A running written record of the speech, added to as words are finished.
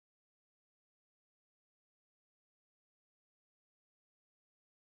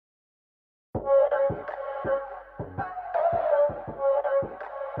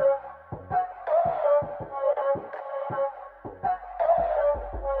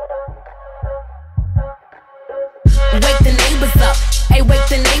neighbors up. Hey, wake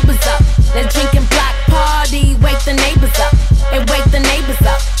the neighbors up. Let's drink and block party. Wake the neighbors up. Hey, wake the neighbors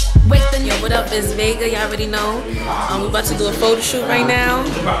up. Wake the neighbors up. Yo, what up? It's Vega. Y'all already know. We're about to do a photo shoot right now.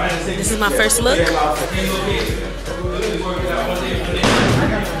 This is my first look.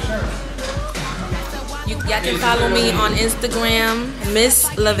 Y'all can follow me on Instagram,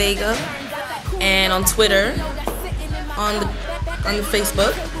 Miss La Vega, and on Twitter, on the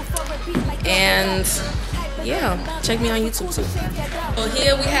Facebook, and yeah, check me on YouTube too. So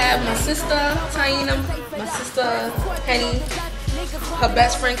here we have my sister Taina, my sister Henny, her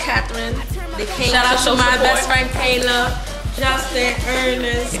best friend Catherine. They came. Shout out to my best friend Kayla, Justin,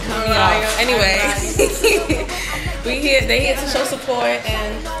 Ernest. Anyway, they here to show support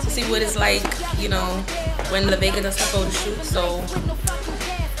and to see what it's like, you know, when La Vega does the photo shoot. So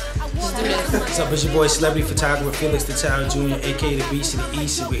let's do this. What's up? It's your boy, celebrity photographer Felix Natal Jr., aka the Beast of the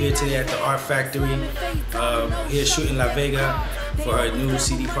East. And we're here today at the Art Factory. Here shooting La Vega for her new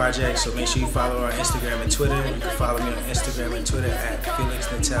CD project. So make sure you follow her on Instagram and Twitter. You can follow me on Instagram and Twitter at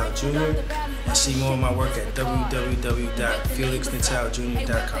Felix Natal Jr. and see more of my work at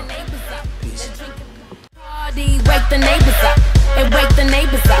www.felixnataljr.com. Peace. Wake the neighbors up. Hey, wake the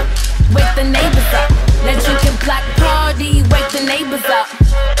neighbors up. Wake the neighbors up. Let's drink and block party. Wake the neighbors up.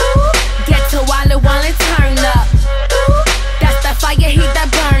 Get to Wally Wally, turn up. That's that fire heat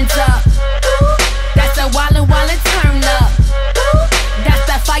that burns up. That's that Wally Wally, turn up. That's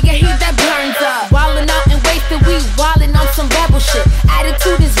that fire heat that burns up. Wildin' out and wasted, we wildin' on some rebel shit.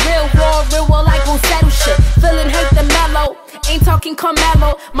 Attitude is real, real like gon' settle shit. Feeling hate the mellow, ain't talking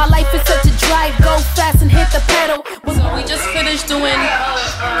Carmelo. My life is such a drive, go fast and hit the pedal. So we just finished doing the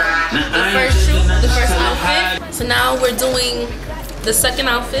first shoot, the first outfit. So now we're doing the second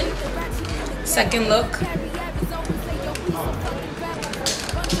outfit, second look.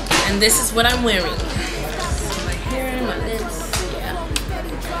 And this is what I'm wearing. My hair, my lips, yeah.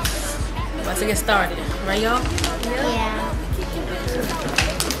 About to get started, right y'all? Yeah.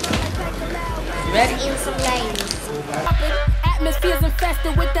 You ready? In some ladies. Atmospheres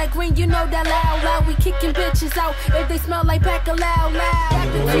infested with that green, you know that loud. We kicking bitches out if they smell like back a loud.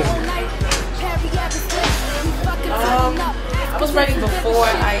 I was ready before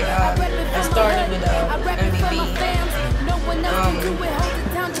I started with MVB.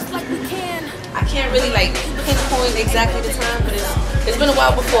 I can't really like pinpoint exactly the time, but it's been a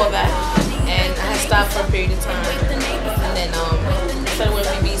while before that, and I had stopped for a period of time, and then I started with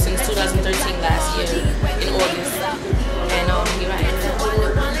MVB since 2013 last year in August, and here I am.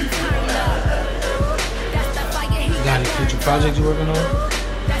 You got any future projects you're working on?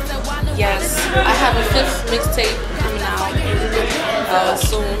 Yes, I have a 5th mixtape coming out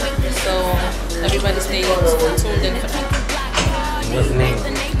soon, so everybody stay tuned in for that. What's the name?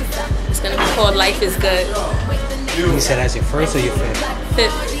 It's gonna be called Life Is Good. You said that's your first or your 5th?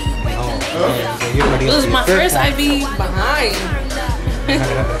 5th. Oh, so you're already It was my first, I'd be behind.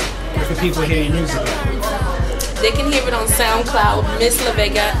 Where can people hear your music? They can hear it on SoundCloud, Miss La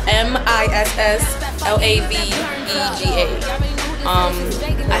Vega, MISSLAVEGA.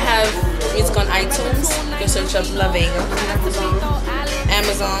 I have music on iTunes. You can search up La Vega.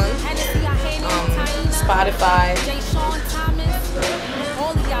 Amazon, Spotify.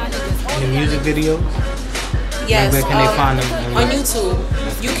 Your music videos? Yes, where can they find them? On YouTube.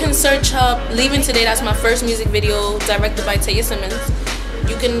 You can search up Leaving Today. That's my first music video directed by Taya Simmons.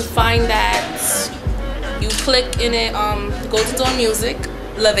 You can find that. You click in it, go to Door Music,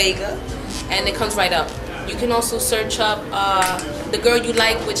 La Vega, and it comes right up. You can also search up The Girl You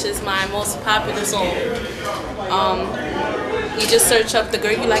Like, which is my most popular song. You just search up The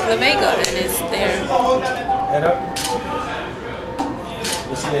Girl You Like La Vega, and it's there. Head up.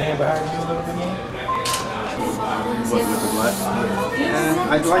 You see the hand behind you a little bit more? What?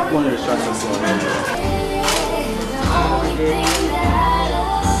 I'd like one of the shots of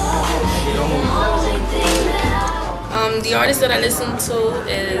The artist that I listen to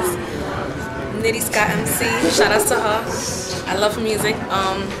is Nitty Scott MC. Shout out to her. I love her music.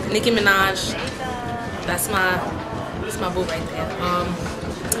 Nicki Minaj. That's my boo right there.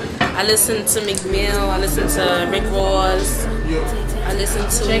 I listen to McMill. I listen to Rick Ross. I listen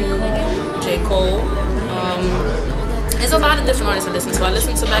to J. Cole. There's a lot of different artists I listen to. I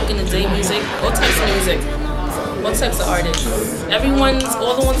listen to back in the day music, all types of music. What types of artists?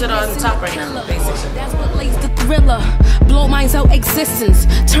 All the ones that are on the top right now, basically. That's what lays the thriller. Blow minds out existence,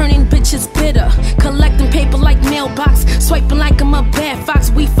 turning bitches bitter. Collecting paper like mailbox, swiping like I'm a bad fox.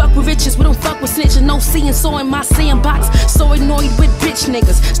 We fuck with riches, we don't fuck with snitches. No seeing, so in my sandbox. So annoyed with bitch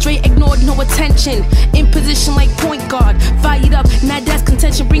niggas, straight ignored, no attention. In position like point guard, fired up, now that's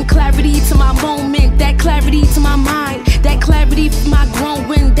contention. Bring clarity to my moment, that clarity to my mind, that clarity gravity for my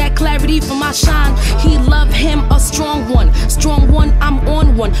growing, that clarity for my shine. He love him, a strong one, I'm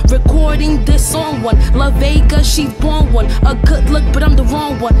on one. Recording this song one, La Vega, she born one. A good look, but I'm the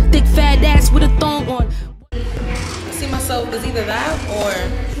wrong one. Thick fat ass with a thong on. I see myself as either that or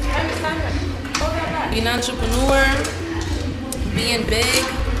being an entrepreneur, being big,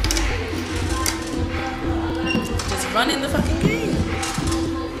 just running the fucking game.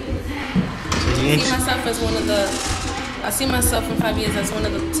 I see myself in 5 years as one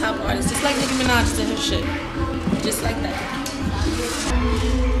of the top artists, just like Nicki Minaj did her shit, just like that.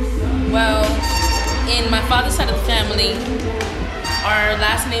 Well, in my father's side of the family, our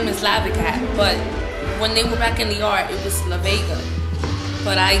last name is Lavicat, but when they were back in the art, it was La Vega.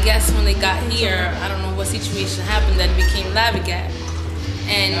 But I guess when they got here, I don't know what situation happened that it became Lavicat.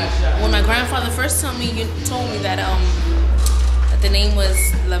 And when my grandfather first told me that that the name was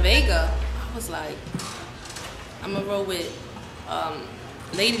La Vega, I was like, I'm gonna roll with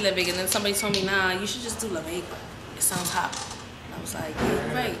Lady La Vega. And then somebody told me, nah, you should just do La Vega. It sounds hot. And I was like,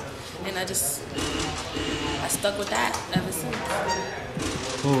 yeah, right. And I stuck with that ever since.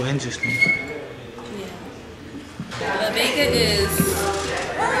 Oh, interesting. Yeah. La Vega is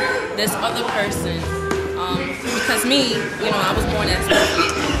this other person. Because me, I was born as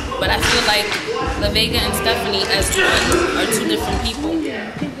Stephanie. But I feel like La Vega and Stephanie as one are two different people.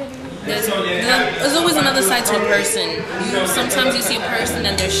 There's always another side to a person. Sometimes you see a person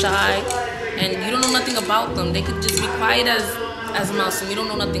and they're shy and you don't know nothing about them. They could just be quiet as a mouse and you don't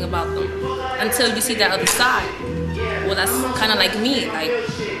know nothing about them until you see that other side. Well, that's kind of like me. Like,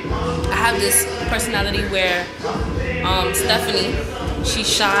 I have this personality where Stephanie, she's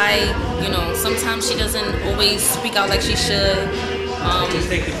shy, sometimes she doesn't always speak out like she should.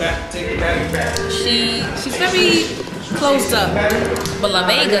 She's very closed up. But La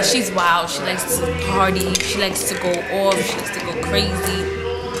Vega, she's wild. She likes to party. She likes to go off. She likes to go crazy,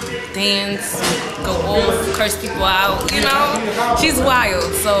 dance, go off, curse people out. She's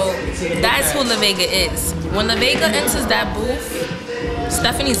wild. So that's who La Vega is. When La Vega enters that booth,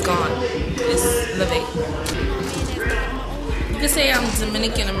 Stephanie's gone. It's La Vega. You could say I'm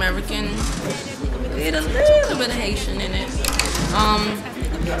Dominican American. There's a little bit of Haitian in it.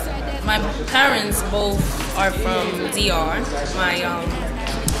 My parents both are from DR.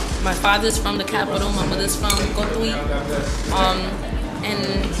 My father's from the capital. My mother's from Cotuí.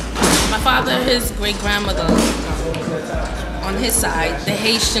 And my father, his great grandmother, on his side, the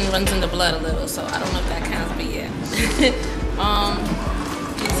Haitian runs in the blood a little. So I don't know if that counts, but yeah.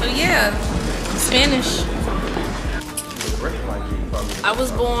 So yeah, Spanish. I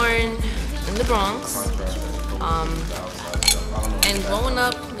was born in the Bronx, and growing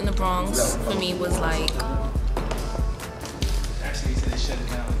up in the Bronx for me was like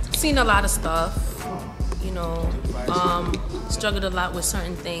seen a lot of stuff, struggled a lot with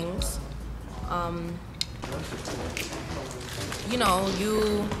certain things. I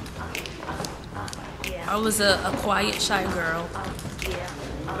was a quiet, shy girl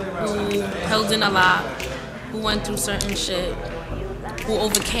who held in a lot, who went through certain shit, who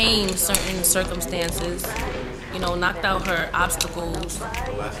overcame certain circumstances, knocked out her obstacles,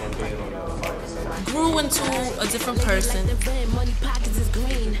 grew into a different person,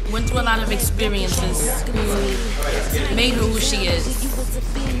 went through a lot of experiences who made her who she is.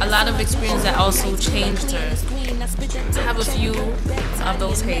 A lot of experience that also changed her. I have a few of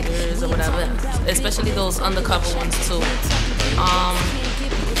those haters or whatever, especially those undercover ones too.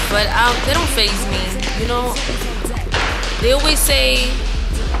 But they don't faze me, They always say,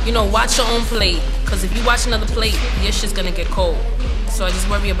 watch your own plate. Because if you watch another plate, your shit's gonna get cold. So I just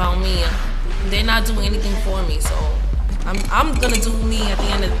worry about me. They're not doing anything for me, so I'm gonna do me at the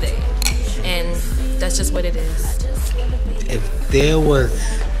end of the day. And that's just what it is. If there was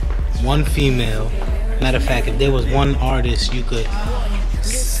one female, matter of fact, if there was one artist you could,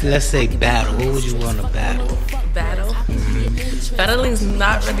 let's say, battle, who would you want to battle? Battle? Battling's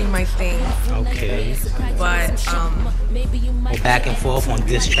not really my thing. Okay. But, or back and forth on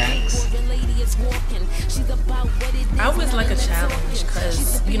diss tracks? I always like a challenge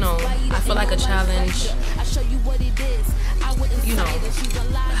because, I feel like a challenge,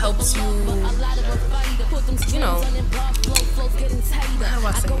 helps you, how do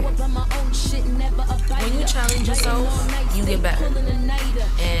I say it? When you challenge yourself, you get better.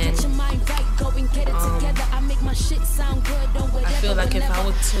 And I feel like if I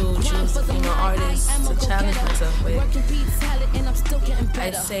were to choose a female artist to challenge myself with,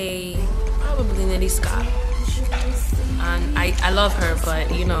 I'd say probably Nitty Scott. And I love her, but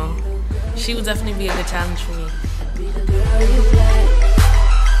she would definitely be a good challenge for me.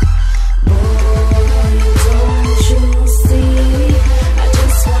 Boy, don't you see?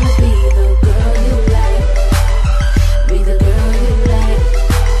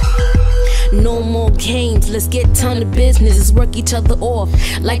 niggas work each other off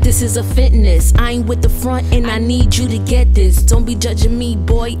like this is a fitness. I ain't with the front and I need you to get this. Don't be judging me,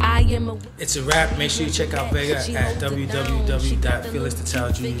 boy, I am a... It's a wrap. Make sure you check out Vega at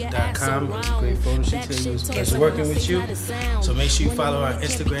www.felixthechildjr.com. It was a great photo shoot today. It was a pleasure working with you. So make sure you follow our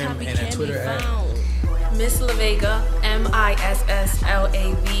Instagram and our Twitter at Miss LaVega, MissLavega.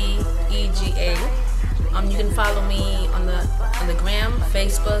 You can follow me on the gram,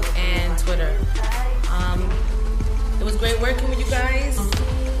 Facebook, and Twitter. It was great working with you guys.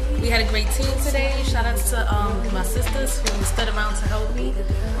 We had a great team today. Shout out to my sisters who stood around to help me.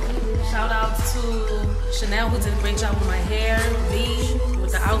 Shout out to Chanel who did a great job with my hair, V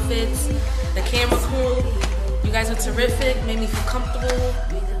with the outfits, the camera crew. You guys were terrific, made me feel comfortable.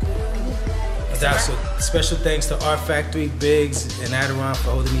 So special thanks to Art Factory, Biggs, and Adiron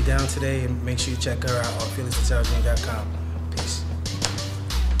for holding me down today. And make sure you check her out on FelixTheChildJr.com.